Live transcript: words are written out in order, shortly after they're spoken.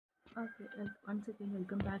Okay, once again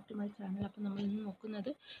welcome back to my channel. അപ്പോൾ നമ്മൾ ഇന്ന് നോക്കുന്നത്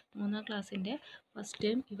 3ാം ക്ലാസ്സിൻ്റെ ഫസ്റ്റ്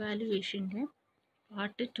ടൈം ഇവാലുവേഷൻ്റെ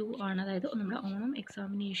പാർട്ട് 2 ആണ്. അതായത് നമ്മുടെ ഓണം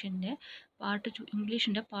എക്സാമിനേഷൻ്റെ പാർട്ട് 2,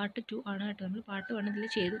 ഇംഗ്ലീഷിൻ്റെ പാർട്ട് 2 ആണ് കേട്ടോ. നമ്മൾ പാർട്ട് 1 ഇതിൽ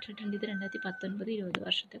ചെയ്തിട്ടിട്ടുണ്ട്. ഇത് 2019-20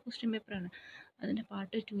 വർഷത്തെ ക്വസ്റ്റ്യൻ പേപ്പറാണ്. അതിൻ്റെ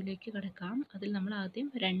പാർട്ട് 2ലേക്ക് കിടക്കാം. അതിൽ നമ്മൾ ആദ്യം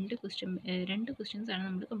രണ്ട് ക്വസ്റ്റ്യൻസ് ആണ്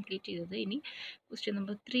നമ്മൾ കംപ്ലീറ്റ് ചെയ്തത്. ഇനി ക്വസ്റ്റ്യൻ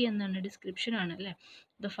നമ്പർ 3 എന്നാണ്, ഡിസ്ക്രിപ്ഷൻ ആണ് അല്ലേ.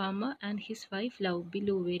 The farmer and his wife love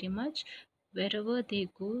bill very much. Wherever they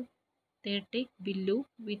go they take bill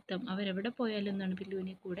with them. അവരെവിടെ പോയാലും എന്താണ്,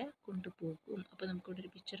 ബില്ലുവിനെ കൂടെ കൊണ്ടുപോകും. അപ്പോൾ നമുക്കിവിടെ ഒരു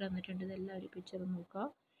പിക്ചർ തന്നിട്ടുണ്ട്. ഇതെല്ലാം ഒരു പിക്ചർ നോക്കാം.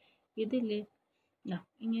 ഇതില്ലേ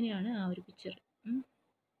ഇങ്ങനെയാണ് ആ ഒരു പിക്ചർ.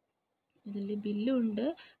 ഇതിൽ ബില്ലു ഉണ്ട്,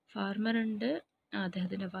 ഫാർമർ ഉണ്ട്,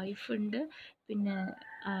 അദ്ദേഹത്തിൻ്റെ വൈഫ് ഉണ്ട്, പിന്നെ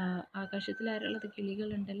ആകാശത്തിൽ ആരുള്ളത്,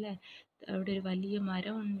 കിളികളുണ്ടല്ലേ, അവിടെ ഒരു വലിയ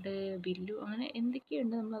മരമുണ്ട്, ബില്ലു, അങ്ങനെ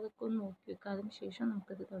എന്തൊക്കെയുണ്ട് നമ്മൾ അതൊക്കെ ഒന്ന് നോക്കി വെക്കാം. അതിന് ശേഷം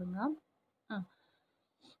നമുക്കത് തുടങ്ങാം.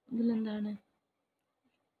 ഇതിലെന്താണ്,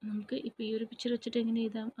 നമുക്ക് ഇപ്പോൾ ഈ ഒരു പിക്ചർ വെച്ചിട്ട് എങ്ങനെ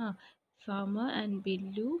എഴുതാം? ഫാമർ ആൻഡ്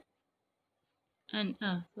ബില്ലു ആൻഡ്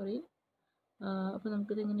അപ്പോൾ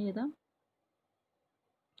നമുക്കിത് എങ്ങനെ എഴുതാം?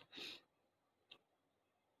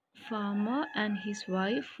 ഫാമർ ആൻഡ് ഹിസ്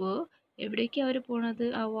വൈഫ് എവിടേക്കാണ് അവർ പോണത്?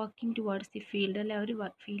 വാക്കിംഗ് ടുവാർഡ്സ് ദി ഫീൽഡ് അല്ലേ, അവർ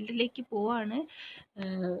ഫീൽഡിലേക്ക് പോവാണ്.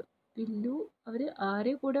 ബില്ലു അവർ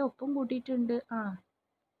ആരെ കൂടെ ഒപ്പം കൂട്ടിയിട്ടുണ്ട്?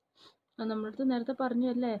 നമ്മളടുത്ത് നേരത്തെ പറഞ്ഞു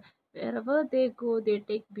അല്ലേ, wherever they go they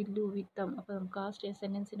take bill with them. അപ്പോൾ നമുക്ക് ആ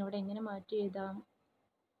സെൻറ്റൻസിനോട് എങ്ങനെ മാറ്റി എഴുതാം?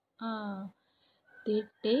 they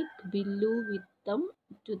take bill with them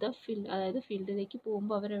to the field. അതായത് ഫീൽഡിലേക്ക്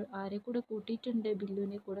പോകുമ്പോൾ അവർ ആരെ കൂടെ കൂട്ടിയിട്ടുണ്ട്?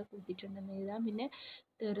 ബില്ലുവിനെ കൂടെ കൂട്ടിയിട്ടുണ്ടെന്ന് എഴുതാം. പിന്നെ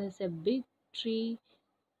there is a big tree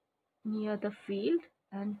near the field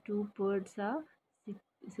and two birds are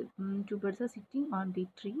sitting on the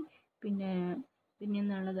tree. പിന്നെ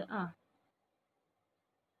എന്നുള്ളത്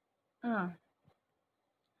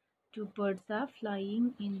two birds are flying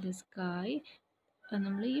in the sky.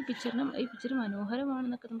 നമ്മൾ ഈ പിക്ചർ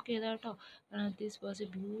മനോഹരമാണെന്നൊക്കെ നമുക്ക് എഴുതാം കേട്ടോ. This was A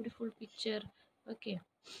beautiful picture. Okay,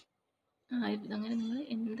 അങ്ങനെ നിങ്ങൾ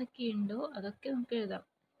എന്തൊക്കെയുണ്ടോ അതൊക്കെ നമുക്ക് എഴുതാം.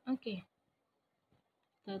 ഓക്കെ,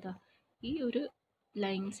 അതാ ഈ ഒരു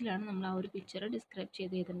ലൈൻസിലാണ് നമ്മൾ ആ ഒരു പിക്ചർ ഡിസ്ക്രൈബ്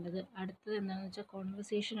ചെയ്ത് എഴുതേണ്ടത്. അടുത്തത് എന്താണെന്ന് വെച്ചാൽ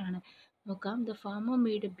കോൺവെർസേഷൻ ആണ്. നോക്കാം. The farmer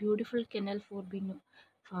made A beautiful kennel four Binnu.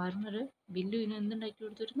 Farmer ബില്ലുവിന് എന്തുണ്ടാക്കി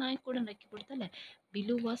കൊടുത്തു? ഒരു നായ്ക്കൂടെ ഉണ്ടാക്കി കൊടുത്തല്ലേ.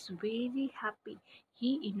 ബില്ലു was very happy. He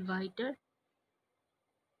invited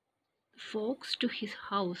Fox to his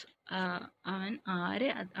house. അവൻ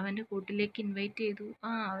അവൻ്റെ കൂട്ടിലേക്ക് ഇൻവൈറ്റ് ചെയ്തു?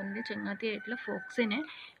 അവൻ്റെ ചങ്ങാതിയായിട്ടുള്ള ഫോക്സിനെ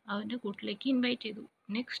അവൻ്റെ കൂട്ടിലേക്ക് ഇൻവൈറ്റ് ചെയ്തു.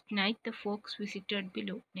 Next night the Fox visited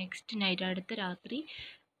bill. Next night, അടുത്ത രാത്രി,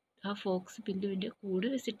 ആ ഫോക്സ് ബില്ലുവിൻ്റെ കൂടെ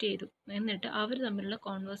വിസിറ്റ് ചെയ്തു. എന്നിട്ട് അവർ തമ്മിലുള്ള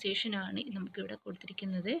കോൺവെർസേഷനാണ് നമുക്കിവിടെ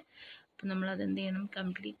കൊടുത്തിരിക്കുന്നത്. അപ്പോൾ നമ്മളത് എന്ത് ചെയ്യണം?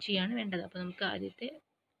 കംപ്ലീറ്റ് ചെയ്യാണ് വേണ്ടത്. അപ്പോൾ നമുക്ക് ആദ്യത്തെ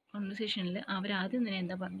കോൺവെർസേഷനിൽ അവരാദ്യം തന്നെ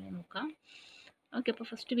എന്താ പറഞ്ഞത് നോക്കാം. ഓക്കെ, അപ്പോൾ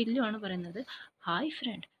ഫസ്റ്റ് ബില്ലു ആണ് പറയുന്നത്. Hi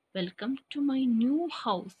front, welcome to my new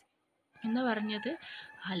house എന്താ പറഞ്ഞത്?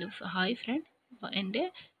 ഹായ് ഫ്രണ്ട്, എൻ്റെ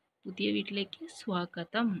പുതിയ വീട്ടിലേക്ക്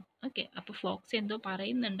സ്വാഗതം. ഓക്കെ, അപ്പോൾ ഫോക്സ് എന്തോ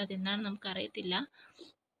പറയുന്നുണ്ട്, അതെന്താണ് നമുക്കറിയത്തില്ല.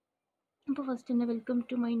 അപ്പോൾ ഫസ്റ്റ് തന്നെ welcome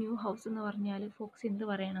to my new house എന്ന് പറഞ്ഞാൽ ഫോക്സ് എന്ത്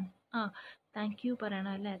പറയണം? താങ്ക് യു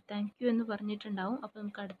പറയണം അല്ലേ. താങ്ക് യു എന്ന് പറഞ്ഞിട്ടുണ്ടാവും. അപ്പോൾ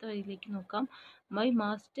നമുക്ക് അടുത്ത വരിയിലേക്ക് നോക്കാം. My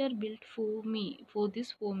master build for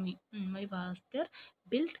this for me. My master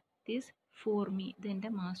build this for me. ഇത് എൻ്റെ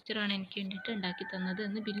മാസ്റ്ററാണ് എനിക്ക് വേണ്ടിയിട്ട് ഉണ്ടാക്കി തന്നത്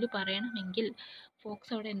എന്ന് ബില്ലു പറയണമെങ്കിൽ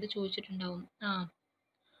ഫോക്സ് അവിടെ എന്ത് ചോദിച്ചിട്ടുണ്ടാവും?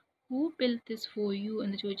 Who build this for you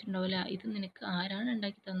എന്ന് ചോദിച്ചിട്ടുണ്ടാവില്ല. ഇത് നിനക്ക് ആരാണ്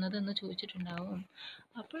ഉണ്ടാക്കി തന്നത് എന്ന് ചോദിച്ചിട്ടുണ്ടാവും.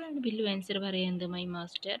 അപ്പോഴാണ് ബില്ലു ആൻസർ പറയുന്നത് my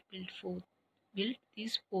master build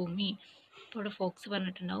this for me. അപ്പോൾ അവിടെ ഫോക്സ്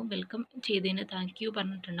പറഞ്ഞിട്ടുണ്ടാവും വെൽക്കം ചെയ്തതിന് താങ്ക് യു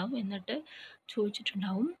പറഞ്ഞിട്ടുണ്ടാവും. എന്നിട്ട്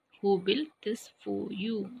ചോദിച്ചിട്ടുണ്ടാവും who build this for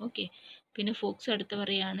you. Okay, പിന്നെ ഫോക്സ് അടുത്ത്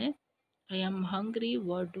പറയാണ് I am hungry,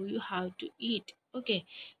 what do you have to eat. Okay,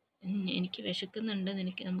 എനിക്ക് വിശക്കുന്നുണ്ട്,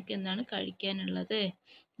 നമുക്ക് എന്താണ് കഴിക്കാനുള്ളത്?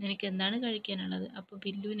 അപ്പോൾ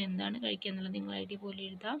ബില്ലുവിന് എന്താണ് കഴിക്കാനുള്ളത് നിങ്ങൾ ഐഡിയ പോലെ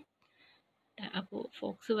എഴുതാം. അപ്പോൾ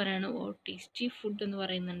ഫോക്സ് പറയാണ് ഓ ടേസ്റ്റി ഫുഡ് എന്ന്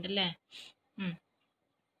പറയുന്നുണ്ടല്ലേ.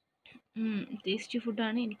 ടേസ്റ്റി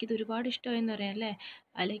ഫുഡാണ്, എനിക്കിത് ഒരുപാട് ഇഷ്ടമായെന്ന് പറയാം അല്ലേ.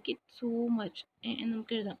 I like it so much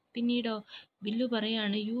നമുക്ക് എഴുതാം. പിന്നീടോ ബില്ലു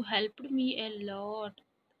പറയാണ് U helped me a lot,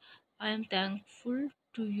 I am thankful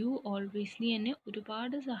to you always. നീ എന്നെ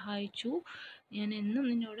ഒരുപാട് സഹായിച്ചു, ഞാൻ എന്നും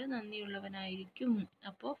നിന്നോട് നന്ദിയുള്ളവനായിരിക്കും.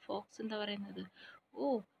 അപ്പോൾ ഫോക്സ് എന്താ പറയുന്നത്? Oh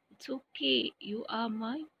it's okay, you are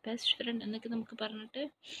my best friend എന്നൊക്കെ നമുക്ക് പറഞ്ഞിട്ട്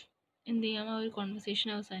എന്ത് ചെയ്യാം, ആ ഒരു കോൺവെർസേഷൻ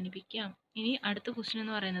അവസാനിപ്പിക്കാം. ഇനി അടുത്ത ക്വസ്റ്റ്യൻ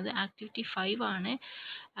എന്ന് പറയുന്നത് ആക്ടിവിറ്റി 5 ആണ്.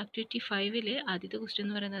 ആക്ടിവിറ്റി 5 ആദ്യത്തെ ക്വസ്റ്റ്യൻ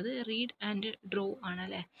എന്ന് പറയുന്നത് റീഡ് ആൻഡ് ഡ്രോ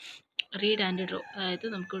ആണല്ലേ. റീഡ് ആൻഡ് ഡ്രോ, അതായത്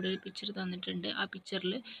നമുക്കിവിടെ ഒരു പിക്ചർ തന്നിട്ടുണ്ട്. ആ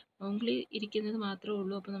പിക്ചറിൽ ഓൺലി ഇരിക്കുന്നത് മാത്രമേ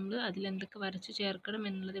ഉള്ളൂ. അപ്പോൾ നമ്മൾ അതിലെന്തൊക്കെ വരച്ച് ചേർക്കണം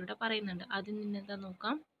എന്നുള്ളത് ഇവിടെ പറയുന്നുണ്ട്. ആദ്യം നിന്ന് എന്താ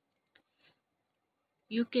നോക്കാം.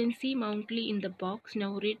 You can see Mountly in the box. Now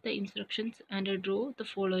read the instructions and draw the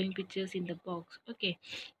following pictures in the box. Okay,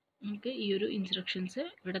 നമുക്ക് ഈ ഒരു ഇൻസ്ട്രക്ഷൻസ്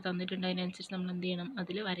ഇവിടെ തന്നിട്ടുണ്ട്. അതിനനുസരിച്ച് നമ്മൾ എന്ത് ചെയ്യണം,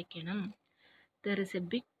 അതിൽ വരയ്ക്കണം. There is a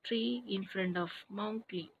big tree in front of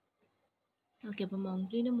Mountly. Okay, അപ്പോൾ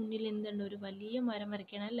മൗണ്ട്ലിന് മുന്നിൽ എന്തുണ്ട്, ഒരു വലിയ മരം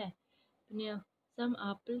വരയ്ക്കണം അല്ലേ. പിന്നെയോ, സം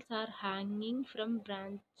ആപ്പിൾസ് ആർ ഹാങ്ങിങ് from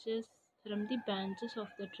the branches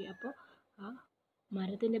of the tree. അപ്പോൾ ആ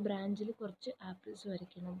മരത്തിൻ്റെ ബ്രാഞ്ചിൽ കുറച്ച് ആപ്പിൾസ്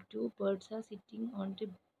വരയ്ക്കണം. 2 birds are sitting on the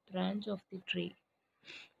branch of the tree.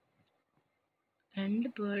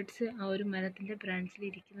 2 birds ആ ഒരു മരത്തിൻ്റെ ബ്രാഞ്ചിൽ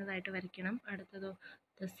ഇരിക്കുന്നതായിട്ട് വരയ്ക്കണം. അടുത്തതോ,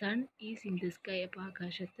 the sun is in the sky. അപ്പോൾ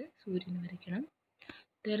ആകാശത്ത് സൂര്യൻ വരയ്ക്കണം.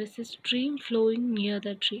 There is A stream flowing near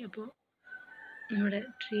the tree. അപ്പോൾ നമ്മുടെ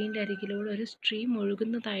ട്രീൻ്റെ അരികിലൂടെ ഒരു സ്ട്രീം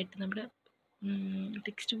ഒഴുകുന്നതായിട്ട്, നമ്മുടെ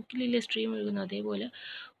ടെക്സ്റ്റ് ബുക്കിലില്ലേ സ്ട്രീം ഒഴുകുന്നത്, അതേപോലെ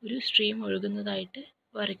ഒരു സ്ട്രീം ഒഴുകുന്നതായിട്ട്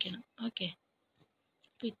വരയ്ക്കണം. ഓക്കെ,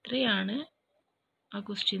 അപ്പോൾ ഇത്രയാണ് ആ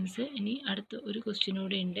ക്വസ്റ്റ്യൻസ്. ഇനി അടുത്ത ഒരു ക്വസ്റ്റ്യൻ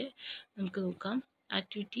കൂടെ ഉണ്ട്, നമുക്ക് നോക്കാം.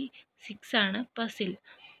 ആക്ടിവിറ്റി 6 ആണ്, puzzle.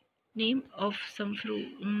 Name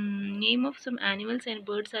of some animals and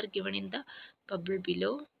birds are given in the bubble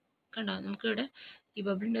below. കണ്ടോ, നമുക്കിവിടെ ഈ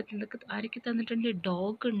ബബിളിൻ്റെ അകത്ത് എന്തൊക്കെ ആരൊക്കെ തന്നിട്ടുണ്ട്?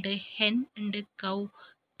 ഡോഗ് ഉണ്ട്, ഹെൻ ഉണ്ട്, കൗ,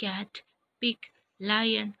 cat, pig,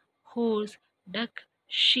 lion, horse, duck,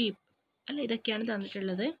 sheep അല്ല, ഇതൊക്കെയാണ്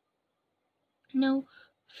തന്നിട്ടുള്ളത്. Now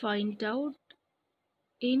find out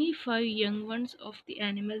any 5 young ones of the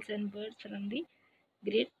animals and birds from the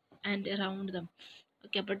grid and around them.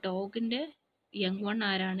 Okay, അപ്പോൾ ഡോഗിൻ്റെ യങ് വൺ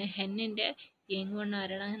ആരാണ്, ഹെന്നിൻ്റെ യങ് വൺ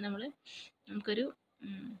ആരാണ്, നമുക്കൊരു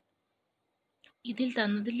ഇതിൽ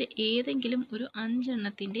തന്നതിൽ ഏതെങ്കിലും ഒരു 5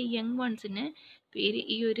 എണ്ണത്തിൻ്റെ യങ് വൺസിൻ്റെ പേര്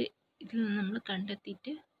ഈ ഒരു ഇതിൽ നിന്ന് നമ്മൾ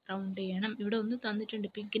കണ്ടെത്തിയിട്ട് റൗണ്ട് ചെയ്യണം. ഇവിടെ ഒന്ന് തന്നിട്ടുണ്ട്,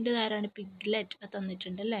 പിഗിൻ്റെ ആരാണ്, പിഗ്ലെറ്റ്, അത്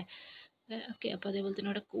തന്നിട്ടുണ്ട് അല്ലേ. ഓക്കെ, അപ്പോൾ അതേപോലെ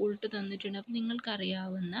തന്നെ ഇവിടെ കോൾട്ട് തന്നിട്ടുണ്ട്. അപ്പോൾ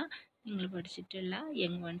നിങ്ങൾക്കറിയാവുന്ന, നിങ്ങൾ പഠിച്ചിട്ടുള്ള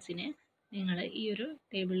യങ് വൺസിനെ നിങ്ങൾ ഈ ഒരു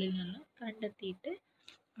ടേബിളിൽ നിന്ന് കണ്ടെത്തിയിട്ട്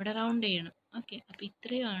ഇവിടെ റൗണ്ട് ചെയ്യണം. ഓക്കെ, അപ്പോൾ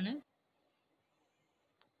ഇത്രയാണ്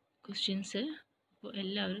ക്വസ്റ്റ്യൻസ്. അപ്പോൾ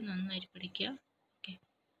എല്ലാവരും നന്നായിട്ട് പഠിക്കുക. Okay,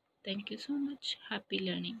 thank you so much. Happy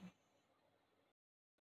learning.